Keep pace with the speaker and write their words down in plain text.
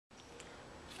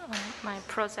My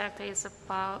project is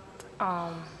about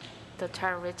the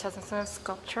Richardson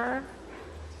sculpture.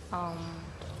 Um,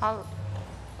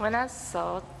 when I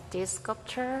saw this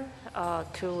sculpture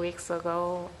 2 weeks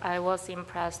ago, I was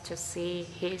impressed to see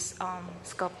his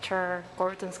sculpture,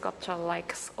 golden sculpture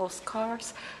like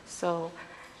Oscars. So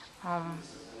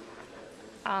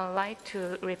I like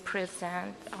to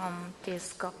represent this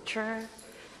sculpture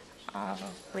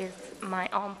with my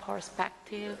own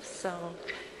perspective. So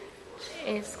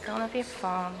it's gonna be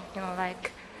fun,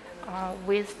 like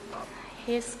with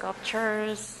his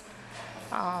sculptures.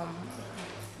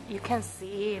 You can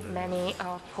see many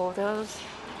photos.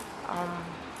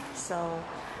 So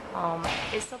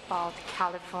it's about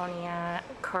California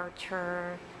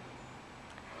culture,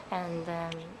 and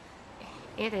then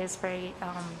it is very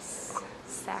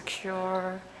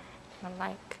sexual,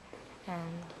 like,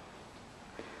 and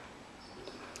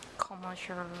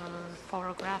commercial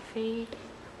photography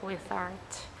with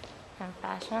art and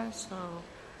fashion. So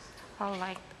I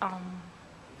like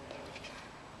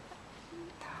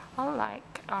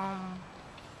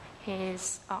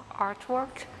his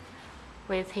artwork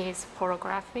with his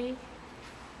photography,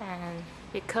 and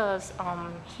because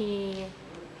he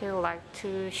liked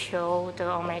to show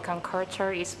the American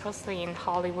culture, especially in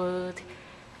Hollywood,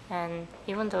 and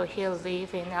even though he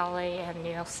lived in LA and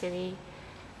New York City,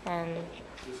 and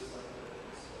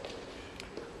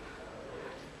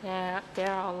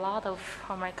there are a lot of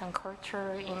American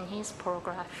culture in his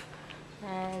photograph,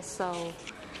 and so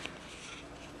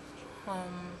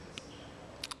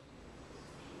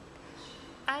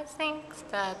I think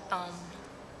that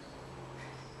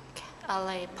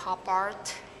LA pop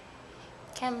art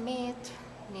can meet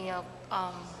New York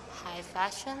high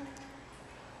fashion,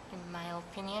 in my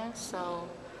opinion. So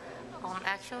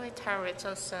actually, Terry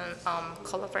Richardson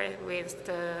collaborated with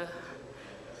the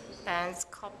dance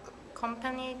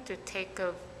company to take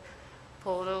a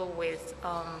photo with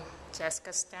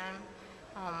Jessica Stem.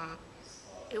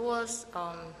 It was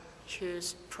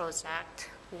huge project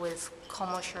with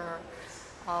commercial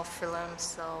film.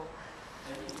 So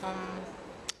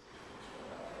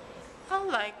I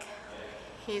like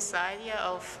his idea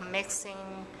of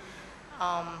mixing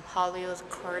Hollywood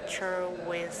culture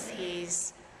with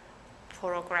his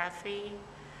photography.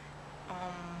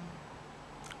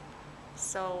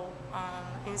 So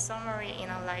in summary,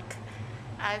 like,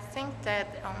 I think that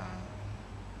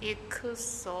it could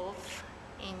solve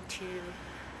into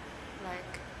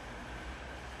like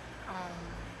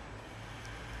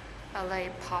LA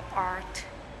pop art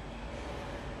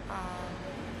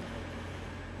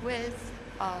with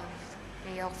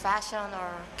New York fashion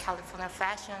or California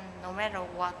fashion, no matter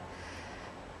what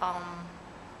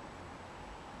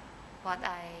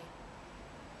I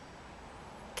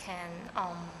can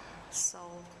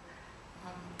solve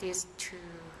these two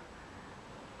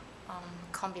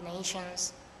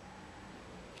combinations.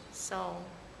 So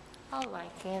I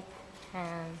like it,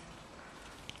 and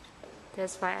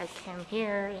that's why I came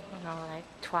here, like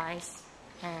twice,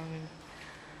 and